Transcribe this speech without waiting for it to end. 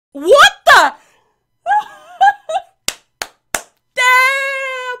What the? Damn!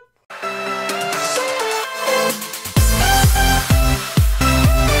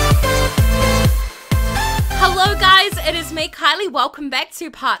 Hello guys, it is me, Kylie. Welcome back to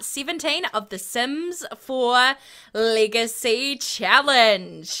part 17 of the Sims 4 Legacy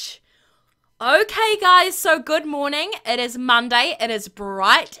Challenge. Okay guys, so good morning. It is Monday, it is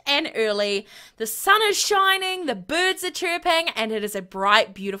bright and early, the sun is shining, the birds are chirping, and it is a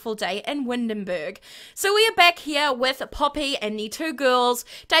bright, beautiful day in Windenburg. So we are back here with Poppy and the two girls.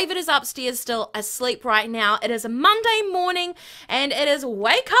 David is upstairs still asleep right now. It is a Monday morning, and it is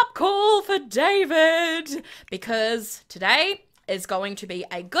wake up call for David, because today is going to be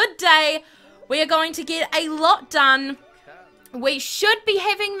a good day. We are going to get a lot done. We should be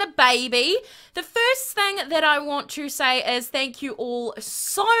having the baby. The first thing that I want to say is thank you all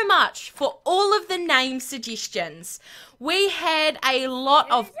so much for all of the name suggestions. We had a lot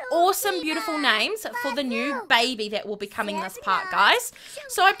of awesome, beautiful names for the new baby that will be coming this part, guys.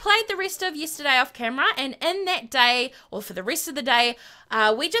 So I played the rest of yesterday off camera, and in that day, or for the rest of the day,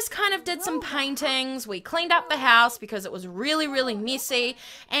 we just kind of did some paintings. We cleaned up the house because it was really, really messy,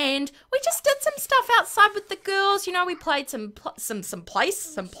 and we just did some stuff outside with the girls. You know, we played some place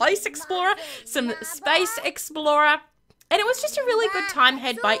explorer, some space explorer. And it was just a really good time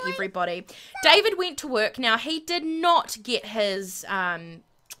had by everybody. David went to work. Now, he did not get his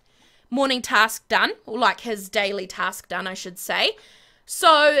morning task done, or like his daily task done, I should say. So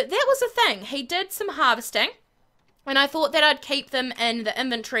that was the thing. He did some harvesting, and I thought that I'd keep them in the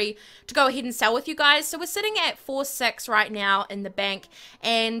inventory to go ahead and sell with you guys. So we're sitting at 4.6 right now in the bank,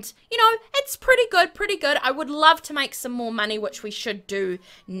 and, you know, it's pretty good, pretty good. I would love to make some more money, which we should do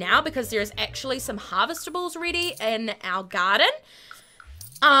now, because there's actually some harvestables ready in our garden.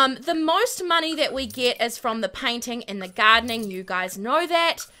 The most money that we get is from the painting and the gardening. You guys know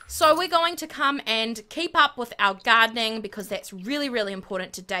that. So we're going to come and keep up with our gardening, because that's really, really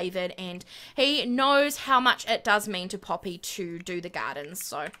important to David, and he knows how much it does mean to Poppy to do the gardens.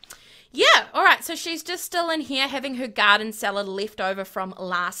 So yeah, all right, so she's just still in here having her garden salad left over from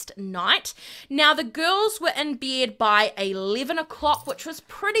last night. Now, the girls were in bed by 11 o'clock, which was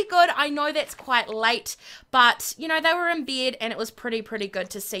pretty good. I know that's quite late, but, you know, they were in bed, and it was pretty good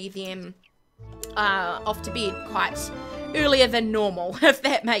to see them off to bed quite earlier than normal, if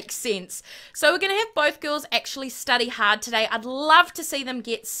that makes sense. So we're going to have both girls actually study hard today. I'd love to see them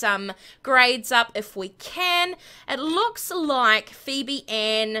get some grades up if we can. It looks like Phoebe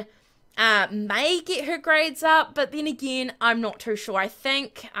Ann may get her grades up, but then again, I'm not too sure. I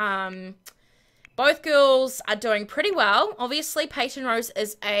think both girls are doing pretty well. Obviously, Peyton Rose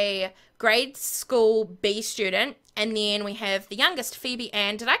is a grade school B student, and then we have the youngest, Phoebe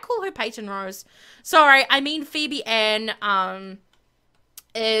Ann. Did I call her Peyton Rose? Sorry, I mean Phoebe Ann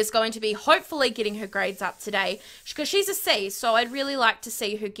is going to be hopefully getting her grades up today, because she's a C, so I'd really like to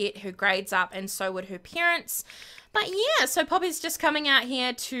see her get her grades up, and so would her parents. But yeah, so Poppy's just coming out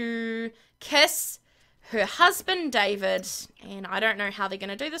here to kiss her husband, David. And I don't know how they're going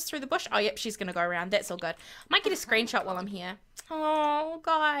to do this through the bush. Oh, yep, she's going to go around. That's all good. I might get a screenshot while I'm here. Oh,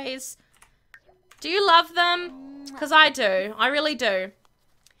 guys. Do you love them? Because I do. I really do.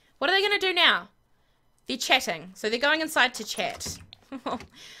 What are they going to do now? They're chatting. So they're going inside to chat.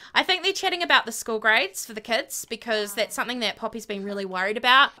 I think they're chatting about the school grades for the kids, because that's something that Poppy's been really worried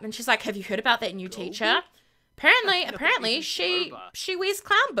about. And she's like, have you heard about that new teacher? Apparently, she wears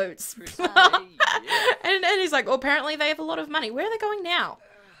clown boots. and he's like, well, apparently they have a lot of money. Where are they going now?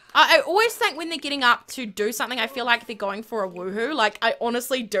 I always think when they're getting up to do something, I feel like they're going for a woohoo. Like, I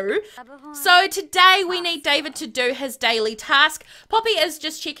honestly do. So today we need David to do his daily task. Poppy is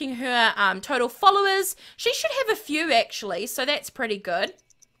just checking her total followers. She should have a few, actually, so that's pretty good.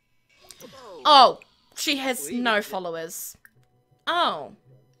 Oh, she has no followers. Oh.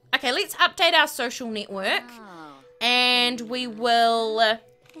 Okay, let's update our social network, and we will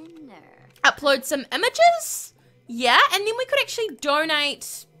upload some images. Yeah, and then we could actually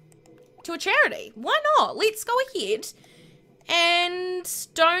donate to a charity. Why not? Let's go ahead and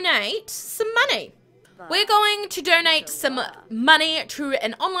donate some money. We're going to donate some money to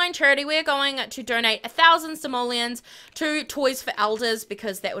an online charity. We're going to donate 1,000 simoleons to Toys for Elders,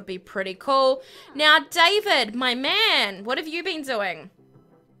 because that would be pretty cool. Now, David, my man, what have you been doing?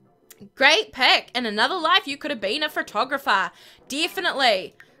 Great pick. In another life, you could have been a photographer.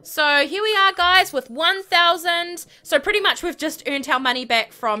 Definitely. So here we are, guys, with 1,000. So pretty much we've just earned our money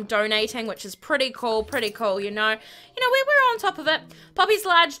back from donating, which is pretty cool, you know. We're on top of it. Poppy's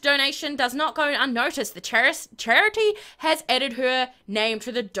large donation does not go unnoticed. The charity has added her name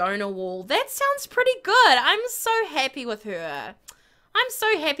to the donor wall. That sounds pretty good. I'm so happy with her. I'm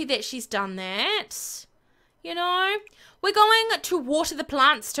so happy that she's done that. You know, we're going to water the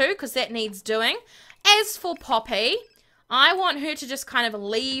plants too, because that needs doing. As for Poppy, I want her to just kind of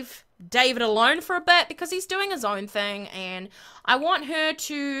leave David alone for a bit because he's doing his own thing, and I want her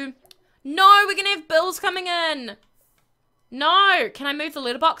to... No, we're going to have bills coming in. No, can I move the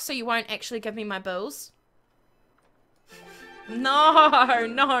letterbox so you won't actually give me my bills? No,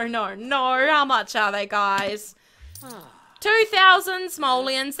 no, no, no. How much are they, guys? 2,000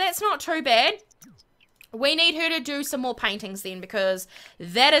 simoleons. That's not too bad. We need her to do some more paintings then, because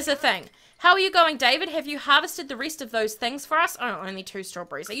that is a thing. How are you going, David? Have you harvested the rest of those things for us? Oh, only 2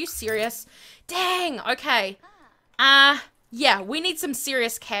 strawberries. Are you serious? Dang, okay. Yeah, we need some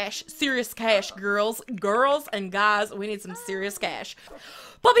serious cash. Serious cash, girls. Girls and guys, we need some serious cash.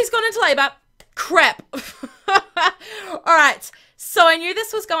 Poppy's gone into labor. Crap. Alright, so I knew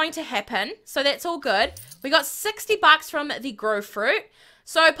this was going to happen, so that's all good. We got 60 bucks from the grow fruit.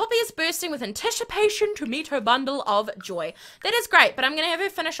 So Poppy is bursting with anticipation to meet her bundle of joy. That is great, but I'm going to have her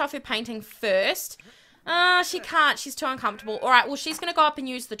finish off her painting first. She can't. She's too uncomfortable. Alright, well, she's going to go up and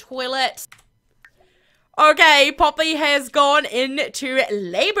use the toilet. Okay, Poppy has gone into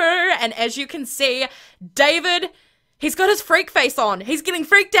labor, and as you can see, David... He's got his freak face on. He's getting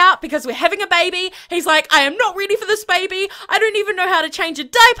freaked out because we're having a baby. He's like, I am not ready for this baby. I don't even know how to change a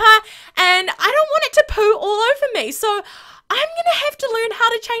diaper. And I don't want it to poo all over me. So I'm going to have to learn how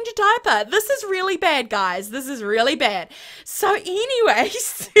to change a diaper. This is really bad, guys. This is really bad. So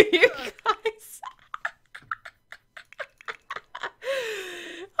anyways, you guys.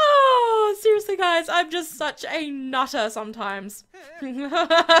 Oh, seriously, guys. I'm just such a nutter sometimes.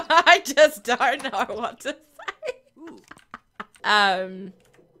 I just don't know what to say. Oh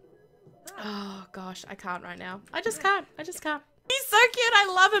gosh, I can't right now. I just can't. He's so cute.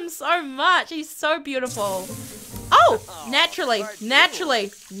 I love him so much. He's so beautiful. Oh, naturally.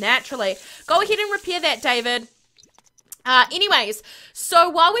 Go ahead and repair that, David. Anyways, so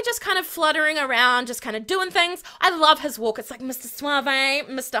while we're just kind of fluttering around, just kind of doing things, I love his walk. It's like Mr. Suave,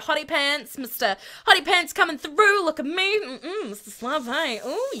 Mr. Hottie Pants coming through. Look at me, Mr. Suave.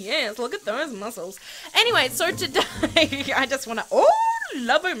 Oh yes, look at those muscles. Anyway, so today, I just want to,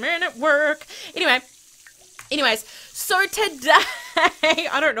 love a man at work. Anyways, so today,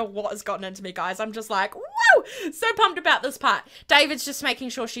 I don't know what has gotten into me, guys. I'm just like, woo, so pumped about this part. David's just making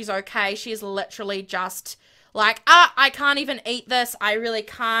sure she's okay. She is literally just... like, I can't even eat this. I really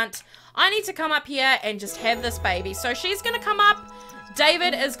can't. I need to come up here and just have this baby. So she's going to come up.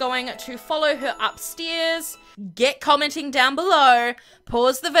 David is going to follow her upstairs. Get commenting down below.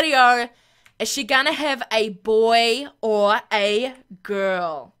 Pause the video. Is she going to have a boy or a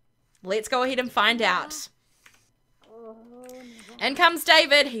girl? Let's go ahead and find out. In comes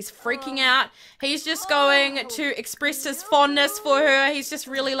David. He's freaking out. He's just going to express his fondness for her. He's just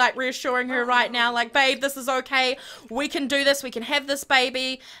really like reassuring her right now. Like, babe, this is okay. We can do this. We can have this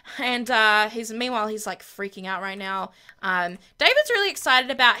baby. And meanwhile, he's like freaking out right now. David's really excited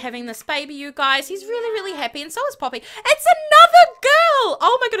about having this baby, you guys. He's really, really happy. And so is Poppy. It's another girl.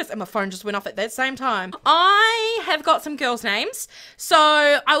 Oh my goodness. And my phone just went off at that same time. I have got some girls' names. So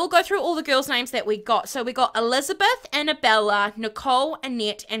I will go through all the girls' names that we got. So we got Elizabeth, Annabella, Nicole,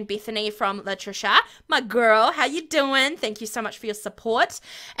 Annette, and Bethany from Latricia. My girl, how you doing? Thank you so much for your support.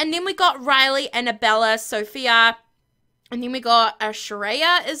 And then we got Riley, Annabella, Sophia, and then we got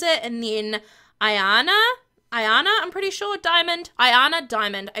Sharia, is it? And then Ayana, I'm pretty sure, Ayana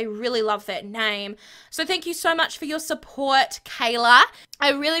Diamond. I really love that name. So thank you so much for your support, Kayla.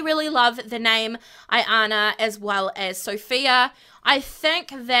 I really, really love the name Ayana as well as Sophia. I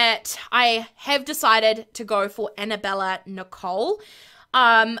think that I have decided to go for Annabella Nicole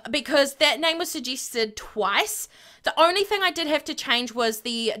because that name was suggested twice. The only thing I did have to change was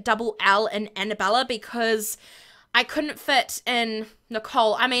the double L in Annabella because I couldn't fit in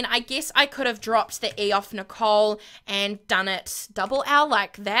Nicole. I mean, I guess I could have dropped the E off Nicole and done it double L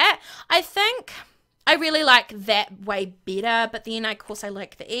like that. I think I really like that way better, but then of course I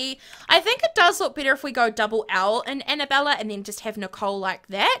like the E. I think it does look better if we go double L in Annabella and then just have Nicole like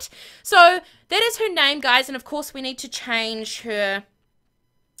that. So that is her name, guys, and of course we need to change her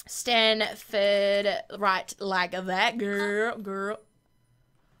Stanford right like that, girl.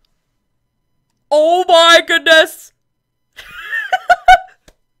 Oh my goodness.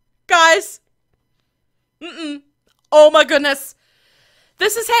 Guys. Oh my goodness.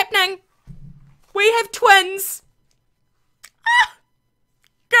 This is happening. We have twins. Ah,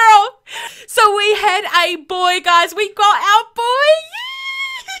 girl. So we had a boy, guys. We got our boy.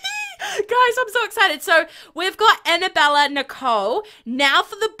 Guys, I'm so excited. So we've got Annabella Nicole. Now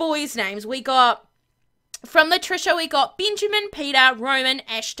for the boys' names. We got From Latricia, we got Benjamin, Peter, Roman,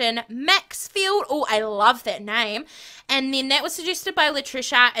 Ashton, Maxfield. Oh, I love that name. And then that was suggested by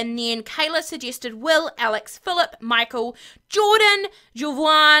Latricia. And then Kayla suggested Will, Alex, Philip, Michael, Jordan,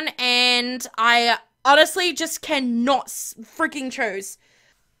 Jovan, and I honestly just cannot freaking choose.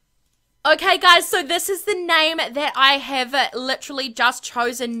 Okay, guys, so this is the name that I have literally just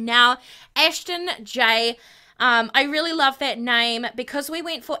chosen now. Ashton J. I really love that name. Because we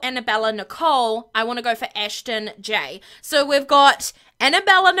went for Annabella Nicole, I want to go for Ashton J. So we've got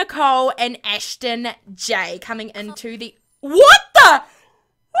Annabella Nicole and Ashton J coming into the... What the?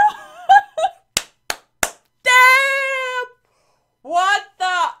 Damn! What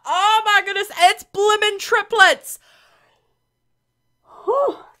the? Oh my goodness, it's blimmin' triplets.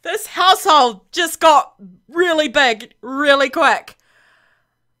 This household just got really big, really quick.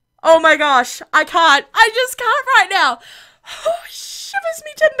 Oh my gosh, I can't. I just can't right now. Oh, shivers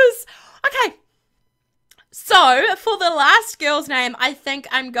me timbers. Okay. So, for the last girl's name, I think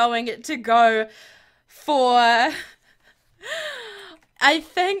I'm going to go for... I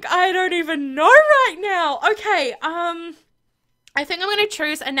think I don't even know right now. Okay, I think I'm going to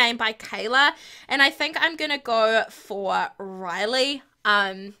choose a name by Kayla, and I think I'm going to go for Riley.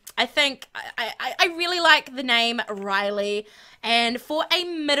 I think I really like the name Riley, and for a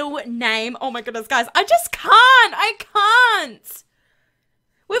middle name, oh my goodness, guys, I just can't. I can't.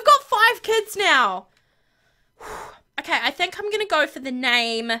 We've got 5 kids now. Okay, I think I'm going to go for the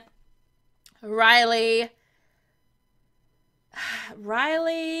name Riley.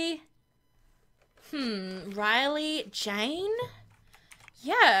 Riley Jane?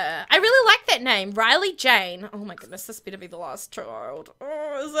 Yeah, I really like that name, Riley Jane. Oh my goodness, this better be the last child.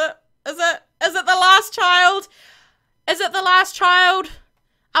 Oh, is it? Is it the last child? Is it the last child?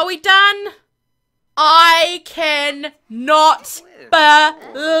 Are we done? I cannot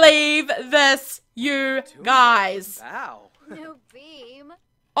believe this, you guys. No beam.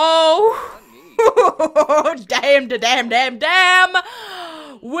 Oh, damn.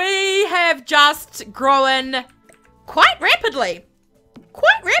 We have just grown quite rapidly.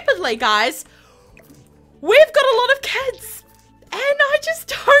 Guys. We've got a lot of kids, and I just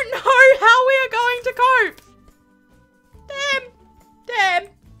don't know how we are going to cope.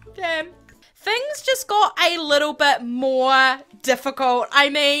 Damn. Things just got a little bit more difficult. I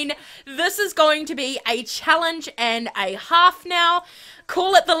mean, this is going to be a challenge and a half now.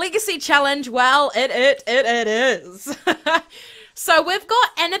 Call it the Legacy Challenge. Well, it is. So we've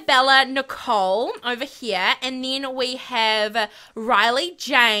got Annabella Nicole over here, and then we have Riley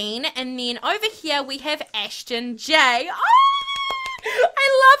Jane, and then over here we have Ashton J. Oh, I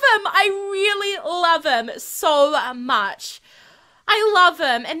love him. I really love him so much. I love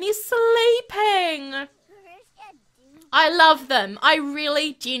him, and they're sleeping. I love them. I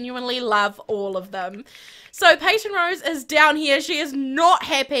really genuinely love all of them. So Peyton Rose is down here. She is not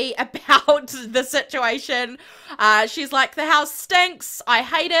happy about the situation. She's like, the house stinks. I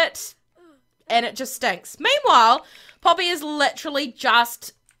hate it. And it just stinks. Meanwhile, Poppy is literally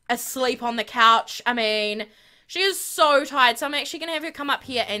just asleep on the couch. I mean, she is so tired. So I'm actually going to have her come up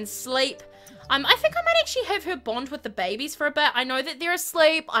here and sleep. I think I might actually have her bond with the babies for a bit. I know that they're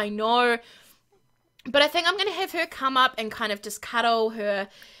asleep. I know. But I think I'm going to have her come up and kind of just cuddle her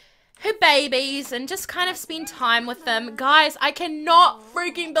babies and just kind of spend time with them. Guys, I cannot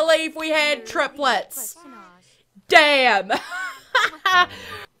freaking believe we had triplets. Damn.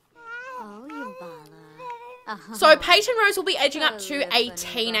 So Peyton Rose will be aging up to a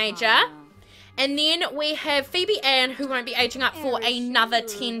teenager. And then we have Phoebe Ann, who won't be aging up for another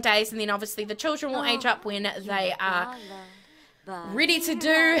 10 days. And then obviously the children will age up when they are ready to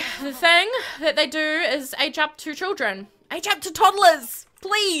do the thing that they do, is age up to children. Age up to toddlers.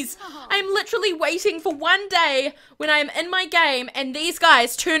 Please. I'm literally waiting for one day when I am in my game and these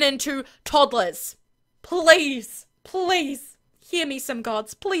guys turn into toddlers. Please. Please. Hear me, some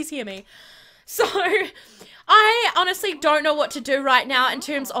gods. Please hear me. So, I honestly don't know what to do right now in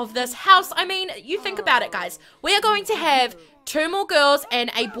terms of this house. I mean, you think about it, guys. We are going to have 2 more girls and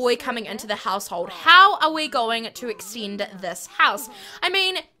a boy coming into the household. How are we going to extend this house? I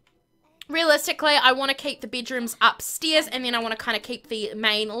mean, realistically, I want to keep the bedrooms upstairs, and then I want to kind of keep the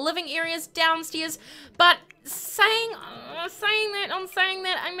main living areas downstairs. But saying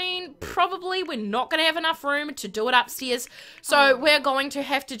that, I mean, probably we're not going to have enough room to do it upstairs. So we're going to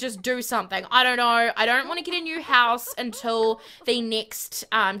have to just do something. I don't know. I don't want to get a new house until the next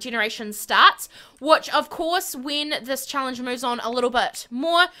generation starts. Which, of course, when this challenge moves on a little bit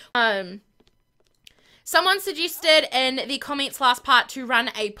more, someone suggested in the comments last part to run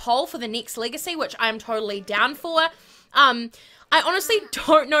a poll for the next legacy, which I'm totally down for. I honestly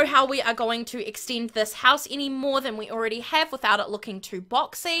don't know how we are going to extend this house any more than we already have without it looking too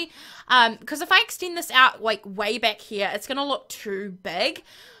boxy. Because if I extend this out like way back here, it's going to look too big.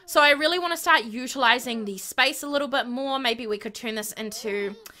 So I really want to start utilizing the space a little bit more. Maybe we could turn this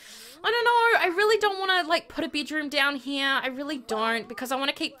into, I don't know, I really don't want to like put a bedroom down here. I really don't, because I want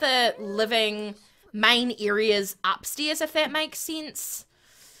to keep the living main areas upstairs, if that makes sense.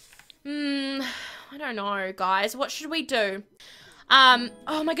 I don't know, guys. What should we do?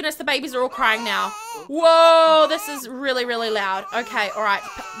 Oh my goodness, the babies are all crying now. Whoa, this is really, really loud. Okay, all right.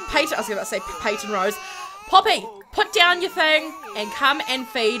 Peyton, I was going to say Peyton Rose. Poppy, put down your thing and come and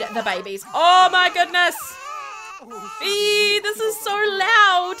feed the babies. Oh my goodness. Eee, this is so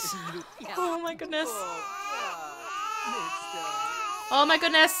loud. Oh my goodness. Oh my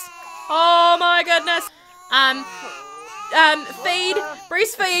goodness. Oh my goodness. Feed,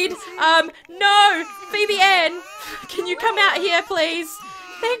 breastfeed. No, Phoebe Ann, can you come out here, please?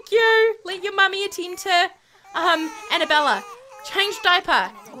 Thank you. Let your mummy attend to, Annabella. Change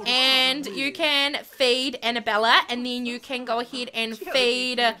diaper, and you can feed Annabella, and then you can go ahead and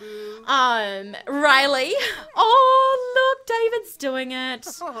feed, Riley. Oh, look, David's doing it.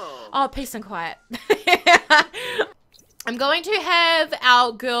 Oh, peace and quiet. I'm going to have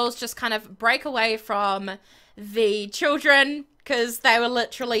our girls just kind of break away from the children, because they were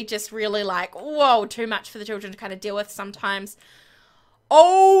literally just really like, whoa, too much for the children to kind of deal with sometimes.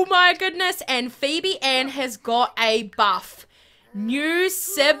 Oh my goodness, and Phoebe Ann has got a buff. New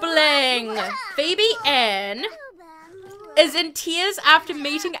sibling. Phoebe Ann is in tears after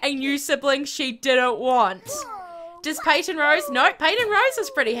meeting a new sibling she didn't want. Does Peyton Rose? No, Peyton Rose is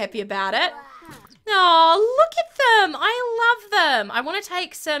pretty happy about it. Oh, look at them. I love them. I want to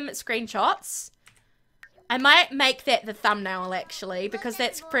take some screenshots. I might make that the thumbnail, actually, because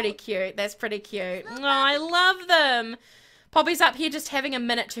that's pretty cute. That's pretty cute. Oh, I love them. Poppy's up here just having a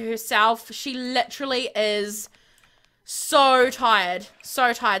minute to herself. She literally is so tired.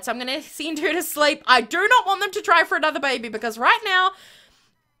 So tired. So I'm going to send her to sleep. I do not want them to try for another baby, because right now,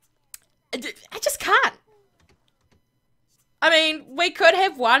 I just can't. I mean, we could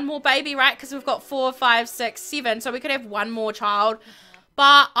have one more baby, right? Because we've got 4, 5, 6, 7. So we could have one more child.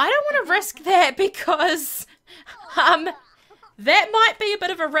 But I don't want to risk that, because that might be a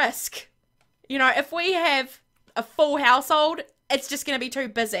bit of a risk. You know, if we have a full household, it's just going to be too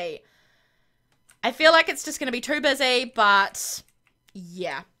busy. I feel like it's just going to be too busy, but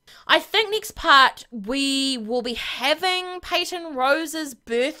yeah. I think next part we will be having Peyton Rose's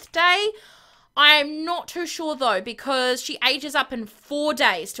birthday. I'm not too sure though, because she ages up in 4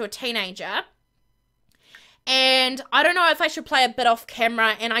 days to a teenager. And I don't know if I should play a bit off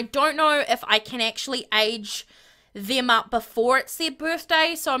camera, and I don't know if I can actually age them up before it's their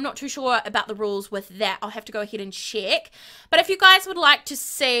birthday, so I'm not too sure about the rules with that. I'll have to go ahead and check. But if you guys would like to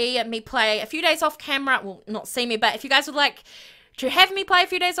see me play a few days off camera, well, not see me, but if you guys would like to have me play a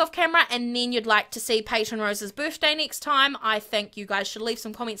few days off camera, and then you'd like to see Peyton Rose's birthday next time, I think you guys should leave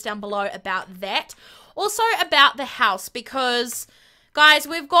some comments down below about that. Also about the house, because guys,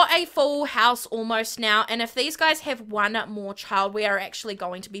 we've got a full house almost now, and if these guys have one more child, we are actually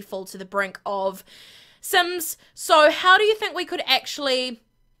going to be full to the brink of Sims. So how do you think we could actually,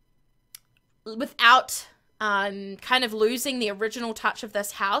 without kind of losing the original touch of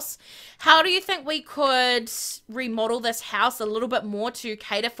this house, how do you think we could remodel this house a little bit more to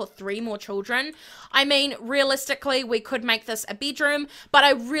cater for 3 more children? I mean, realistically, we could make this a bedroom, but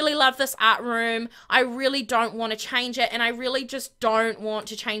I really love this art room. I really don't want to change it, and I really just don't want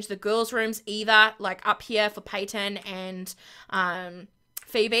to change the girls' rooms either, like up here for Peyton and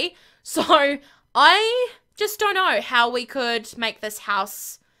Phoebe. So I just don't know how we could make this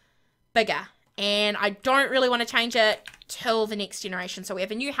house bigger. And I don't really want to change it till the next generation. So we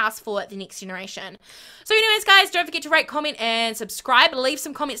have a new house for the next generation. So anyways, guys, don't forget to rate, comment, and subscribe. Leave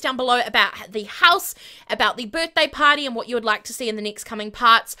some comments down below about the house, about the birthday party, and what you would like to see in the next coming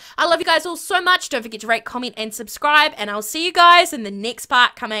parts. I love you guys all so much. Don't forget to rate, comment, and subscribe. And I'll see you guys in the next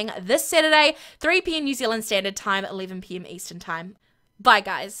part coming this Saturday, 3 p.m. New Zealand Standard Time, 11 p.m. Eastern Time. Bye,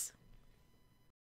 guys.